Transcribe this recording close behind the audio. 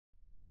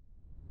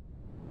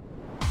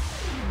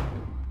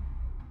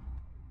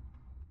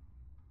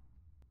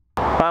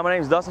Hi, my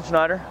name is Dustin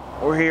Schneider.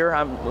 We're here.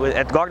 I'm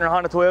at Glockner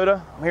Honda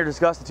Toyota. I'm here to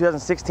discuss the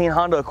 2016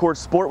 Honda Accord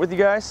Sport with you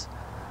guys.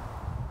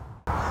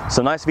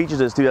 Some nice features of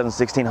this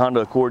 2016 Honda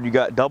Accord. You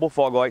got double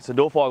fog lights, so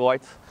dual fog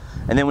lights.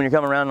 And then when you're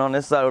coming around on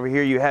this side over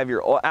here, you have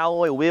your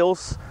alloy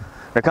wheels.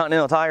 They're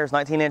Continental tires,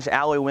 19-inch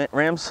alloy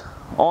rims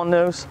on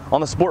those,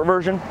 on the Sport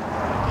version.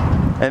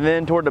 And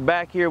then toward the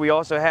back here, we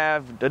also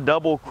have the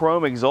double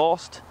chrome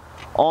exhaust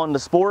on the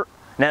Sport.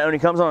 And that only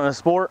comes on the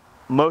Sport.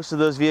 Most of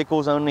those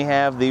vehicles only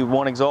have the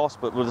one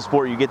exhaust, but with the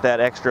Sport you get that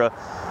extra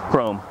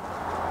chrome.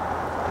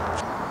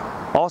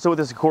 Also with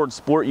this Accord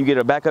Sport you get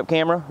a backup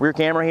camera, rear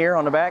camera here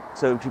on the back,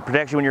 so to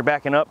protect you when you're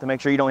backing up, to make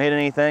sure you don't hit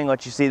anything,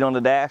 let you see it on the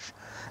dash.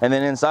 And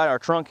then inside our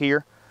trunk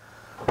here,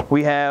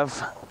 we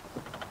have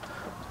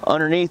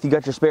underneath, you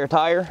got your spare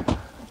tire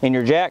and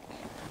your jack.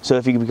 So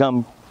if you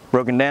become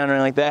broken down or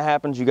anything like that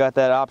happens, you got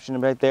that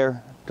option right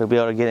there to be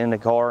able to get in the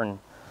car and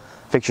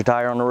fix your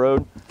tire on the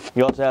road.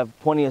 You also have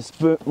plenty of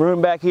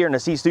room back here, and the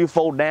seats do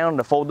fold down.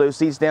 To fold those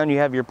seats down, you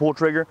have your pull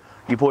trigger.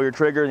 You pull your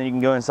trigger, then you can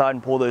go inside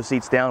and pull those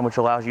seats down, which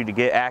allows you to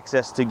get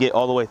access to get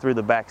all the way through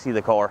the back seat of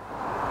the car.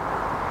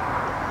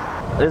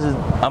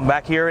 I'm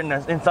back here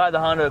inside the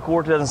Honda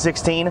Accord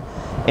 2016.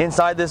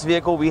 Inside this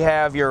vehicle, we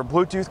have your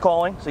Bluetooth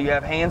calling, so you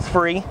have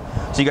hands-free.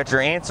 So you got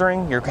your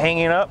answering, your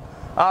hanging up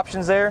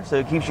options there, so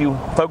it keeps you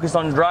focused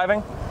on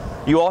driving.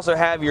 You also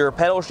have your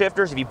pedal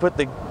shifters. If you put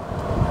the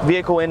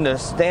vehicle into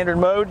standard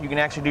mode, you can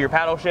actually do your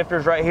paddle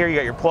shifters right here. You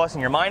got your plus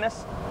and your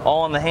minus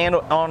all on the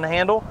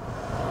handle.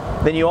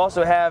 Then you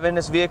also have in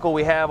this vehicle,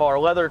 we have our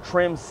leather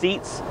trim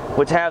seats,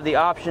 which have the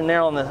option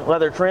there on the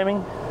leather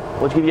trimming,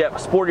 which gives you that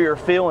sportier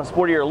feel and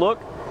sportier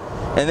look.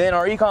 And then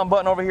our econ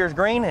button over here is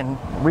green, and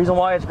the reason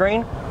why it's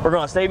green, we're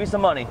going to save you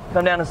some money.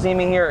 Come down and see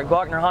me here at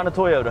Glockner Honda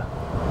Toyota.